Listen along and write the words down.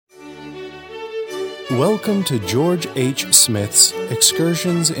Welcome to George H. Smith's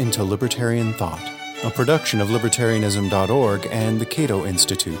Excursions into Libertarian Thought, a production of Libertarianism.org and the Cato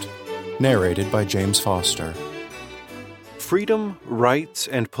Institute, narrated by James Foster. Freedom, Rights,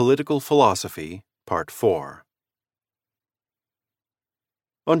 and Political Philosophy, Part 4.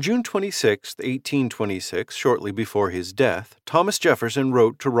 On June 26, 1826, shortly before his death, Thomas Jefferson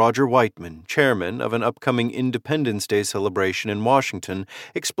wrote to Roger Whiteman, chairman of an upcoming Independence Day celebration in Washington,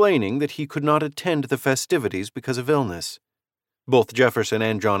 explaining that he could not attend the festivities because of illness. Both Jefferson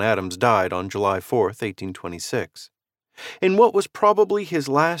and John Adams died on July 4, 1826. In what was probably his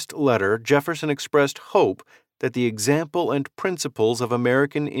last letter, Jefferson expressed hope that the example and principles of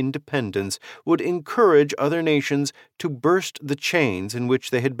American independence would encourage other nations to burst the chains in which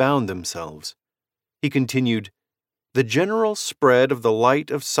they had bound themselves. He continued, "The general spread of the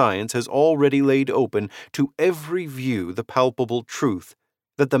light of science has already laid open to every view the palpable truth,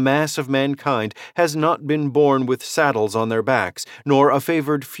 that the mass of mankind has not been born with saddles on their backs, nor a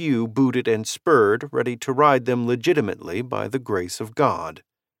favored few booted and spurred, ready to ride them legitimately by the grace of God."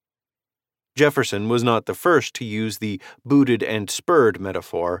 Jefferson was not the first to use the booted and spurred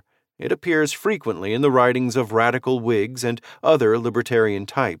metaphor. It appears frequently in the writings of radical Whigs and other libertarian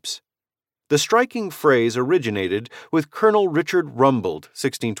types. The striking phrase originated with Colonel Richard Rumbold,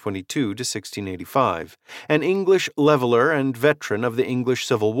 1622 to 1685, an English leveler and veteran of the English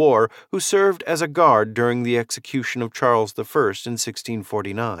Civil War who served as a guard during the execution of Charles I in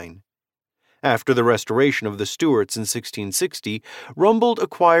 1649. After the restoration of the Stuarts in 1660, Rumbold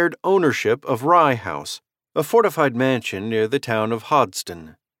acquired ownership of Rye House, a fortified mansion near the town of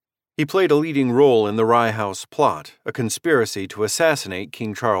Hoddesdon. He played a leading role in the Rye House plot, a conspiracy to assassinate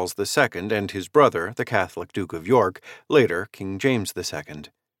King Charles II and his brother, the Catholic Duke of York, later King James II,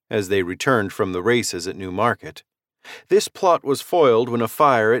 as they returned from the races at Newmarket. This plot was foiled when a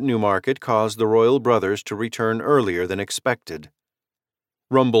fire at Newmarket caused the royal brothers to return earlier than expected.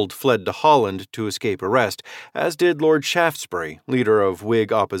 Rumbold fled to Holland to escape arrest, as did Lord Shaftesbury, leader of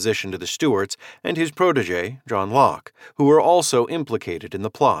Whig opposition to the Stuarts, and his protege, John Locke, who were also implicated in the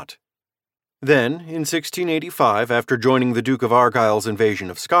plot. Then, in 1685, after joining the Duke of Argyll's invasion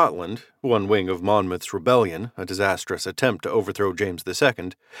of Scotland, one wing of Monmouth's rebellion, a disastrous attempt to overthrow James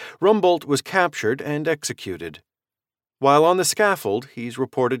II, Rumbold was captured and executed. While on the scaffold, he's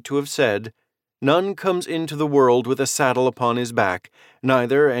reported to have said, "None comes into the world with a saddle upon his back,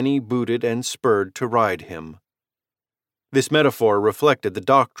 neither any booted and spurred to ride him." This metaphor reflected the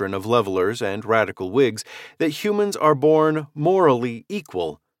doctrine of levelers and radical Whigs that humans are born morally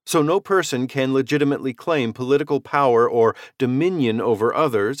equal, so no person can legitimately claim political power or dominion over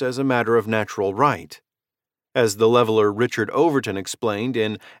others as a matter of natural right. As the leveler Richard Overton explained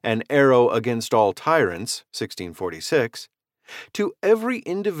in An Arrow Against All Tyrants, 1646, "To every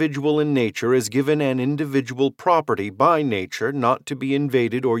individual in nature is given an individual property by nature not to be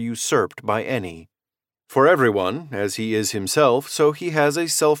invaded or usurped by any. For everyone, as he is himself, so he has a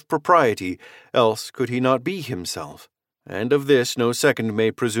self-propriety, else could he not be himself, and of this no second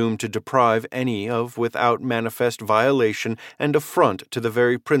may presume to deprive any of without manifest violation and affront to the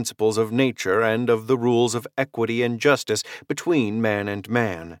very principles of nature and of the rules of equity and justice between man and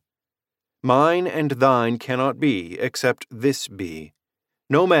man. Mine and thine cannot be, except this be.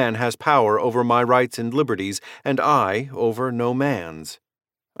 No man has power over my rights and liberties, and I over no man's.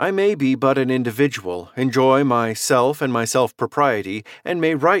 I may be but an individual, enjoy myself and my self-propriety, and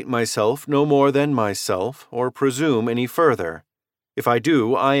may right myself no more than myself, or presume any further. If I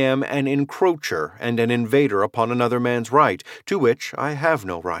do, I am an encroacher and an invader upon another man's right, to which I have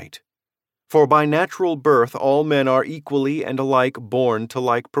no right. For by natural birth all men are equally and alike born to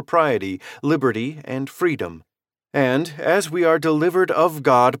like propriety, liberty, and freedom. And, as we are delivered of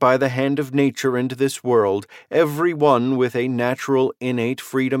God by the hand of nature into this world, every one with a natural innate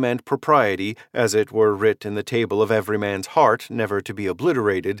freedom and propriety, as it were writ in the table of every man's heart, never to be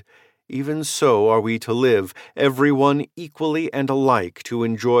obliterated, even so are we to live, every one equally and alike to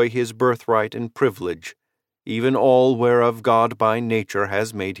enjoy his birthright and privilege, even all whereof God by nature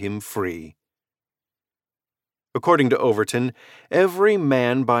has made him free." According to Overton, every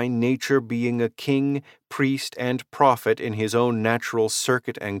man by nature being a king, priest, and prophet in his own natural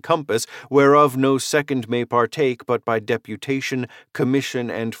circuit and compass, whereof no second may partake but by deputation, commission,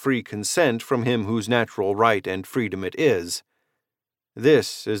 and free consent from him whose natural right and freedom it is.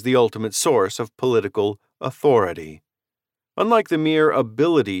 This is the ultimate source of political authority. Unlike the mere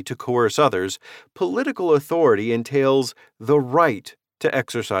ability to coerce others, political authority entails the right to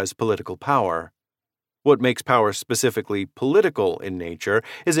exercise political power. What makes power specifically political in nature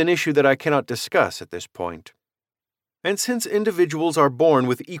is an issue that I cannot discuss at this point. And since individuals are born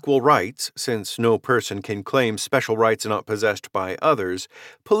with equal rights, since no person can claim special rights not possessed by others,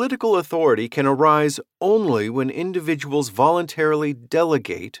 political authority can arise only when individuals voluntarily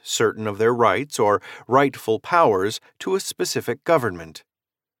delegate certain of their rights or rightful powers to a specific government.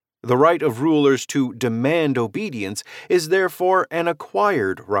 The right of rulers to demand obedience is therefore an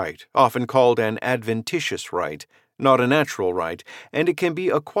acquired right, often called an adventitious right, not a natural right, and it can be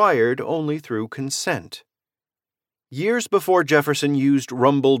acquired only through consent. Years before Jefferson used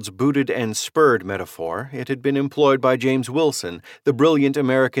Rumbold's booted and spurred metaphor, it had been employed by James Wilson, the brilliant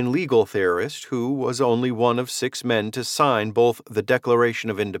American legal theorist who was only one of 6 men to sign both the Declaration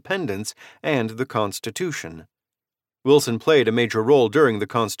of Independence and the Constitution. Wilson played a major role during the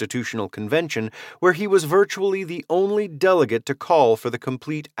Constitutional Convention, where he was virtually the only delegate to call for the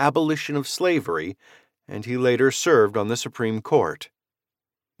complete abolition of slavery, and he later served on the Supreme Court.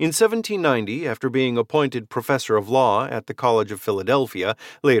 In 1790, after being appointed professor of law at the College of Philadelphia,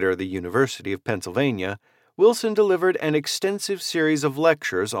 later the University of Pennsylvania, Wilson delivered an extensive series of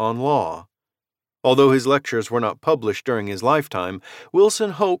lectures on law. Although his lectures were not published during his lifetime,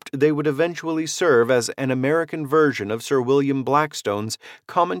 Wilson hoped they would eventually serve as an American version of Sir William Blackstone's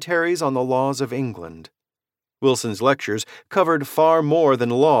Commentaries on the Laws of England. Wilson's lectures covered far more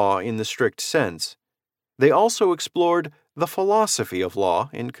than law in the strict sense. They also explored the philosophy of law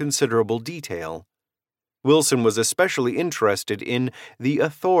in considerable detail. Wilson was especially interested in the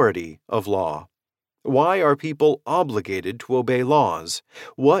authority of law. Why are people obligated to obey laws?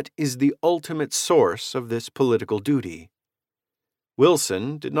 What is the ultimate source of this political duty?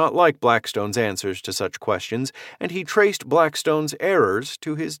 Wilson did not like Blackstone's answers to such questions, and he traced Blackstone's errors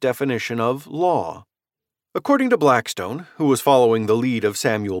to his definition of law. According to Blackstone, who was following the lead of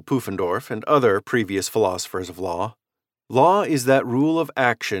Samuel Pufendorf and other previous philosophers of law, law is that rule of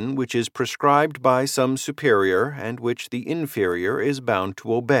action which is prescribed by some superior and which the inferior is bound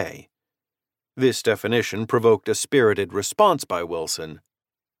to obey. This definition provoked a spirited response by Wilson.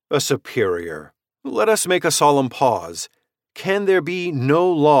 A superior. Let us make a solemn pause. Can there be no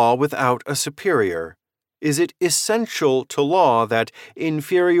law without a superior? Is it essential to law that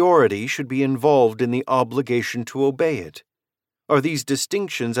inferiority should be involved in the obligation to obey it? Are these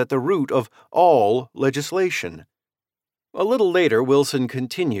distinctions at the root of all legislation? A little later, Wilson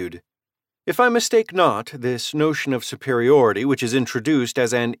continued, "If I mistake not, this notion of superiority, which is introduced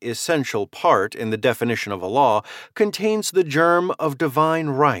as an essential part in the definition of a law, contains the germ of divine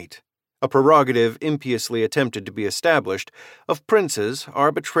right, a prerogative impiously attempted to be established, of princes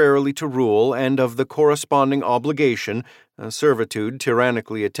arbitrarily to rule, and of the corresponding obligation, a servitude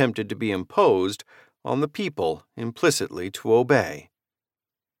tyrannically attempted to be imposed, on the people implicitly to obey."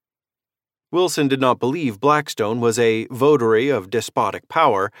 Wilson did not believe Blackstone was a votary of despotic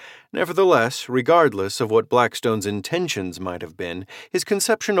power. Nevertheless, regardless of what Blackstone's intentions might have been, his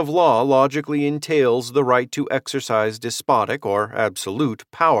conception of law logically entails the right to exercise despotic or absolute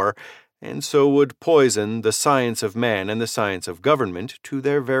power, and so would poison the science of man and the science of government to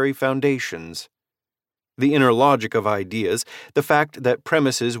their very foundations. The inner logic of ideas, the fact that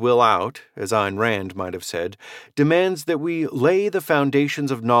premises will out, as Ayn Rand might have said, demands that we lay the foundations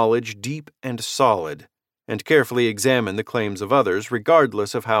of knowledge deep and solid, and carefully examine the claims of others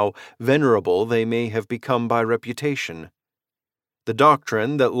regardless of how venerable they may have become by reputation. The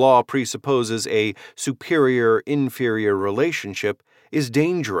doctrine that law presupposes a superior-inferior relationship is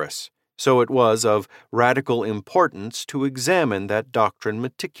dangerous, so it was of radical importance to examine that doctrine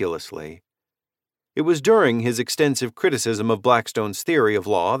meticulously. It was during his extensive criticism of Blackstone's theory of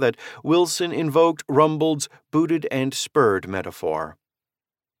law that Wilson invoked Rumbold's booted and spurred metaphor.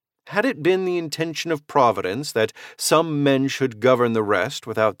 Had it been the intention of Providence that some men should govern the rest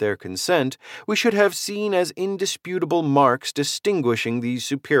without their consent, we should have seen as indisputable marks distinguishing these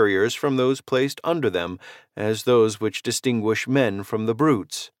superiors from those placed under them, as those which distinguish men from the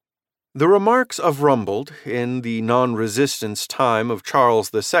brutes. The remarks of Rumbold in the non-resistance time of Charles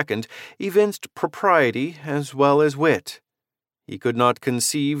II evinced propriety as well as wit. He could not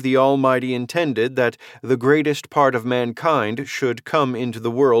conceive the Almighty intended that the greatest part of mankind should come into the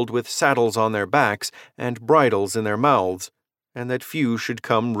world with saddles on their backs and bridles in their mouths, and that few should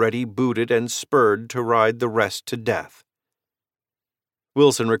come ready booted and spurred to ride the rest to death.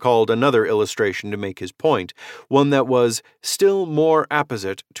 Wilson recalled another illustration to make his point, one that was still more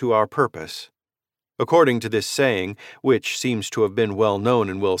apposite to our purpose. According to this saying, which seems to have been well known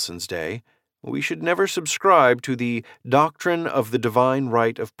in Wilson's day, we should never subscribe to the doctrine of the divine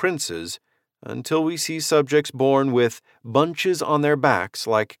right of princes until we see subjects born with bunches on their backs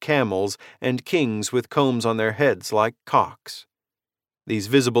like camels and kings with combs on their heads like cocks. These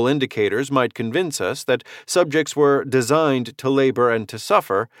visible indicators might convince us that subjects were designed to labor and to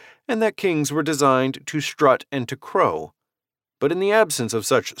suffer, and that kings were designed to strut and to crow. But in the absence of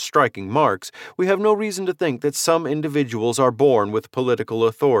such striking marks, we have no reason to think that some individuals are born with political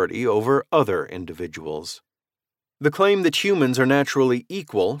authority over other individuals. The claim that humans are naturally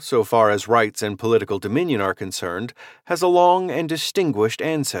equal, so far as rights and political dominion are concerned, has a long and distinguished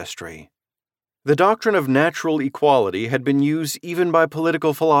ancestry. The doctrine of natural equality had been used even by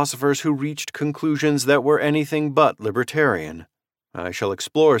political philosophers who reached conclusions that were anything but libertarian. I shall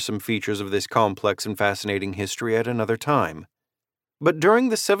explore some features of this complex and fascinating history at another time. But during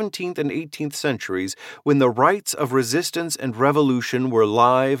the 17th and 18th centuries, when the rights of resistance and revolution were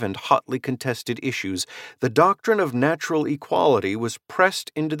live and hotly contested issues, the doctrine of natural equality was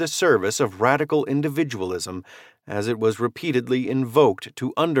pressed into the service of radical individualism, as it was repeatedly invoked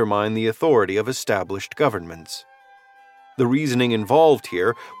to undermine the authority of established governments. The reasoning involved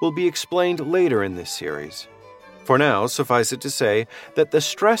here will be explained later in this series. For now, suffice it to say that the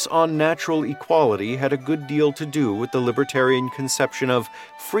stress on natural equality had a good deal to do with the libertarian conception of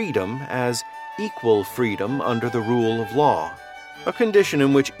freedom as equal freedom under the rule of law, a condition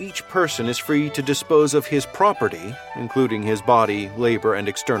in which each person is free to dispose of his property, including his body, labor, and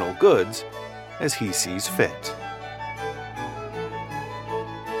external goods, as he sees fit.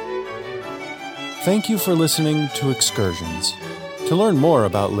 Thank you for listening to Excursions. To learn more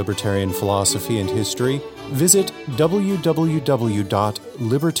about libertarian philosophy and history, visit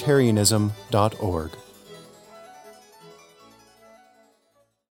www.libertarianism.org.